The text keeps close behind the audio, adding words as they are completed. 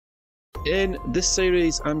In this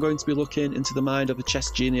series, I'm going to be looking into the mind of a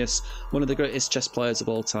chess genius, one of the greatest chess players of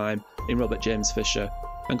all time, in Robert James Fischer.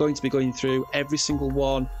 I'm going to be going through every single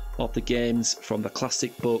one of the games from the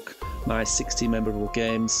classic book, My 60 Memorable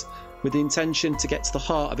Games, with the intention to get to the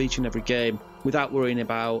heart of each and every game without worrying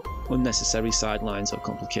about unnecessary sidelines or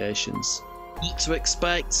complications. What to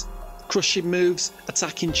expect? Crushing moves,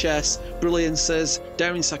 attacking chess, brilliances,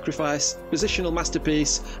 daring sacrifice, positional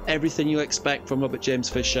masterpiece, everything you expect from Robert James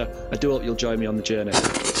Fischer. I do hope you'll join me on the journey.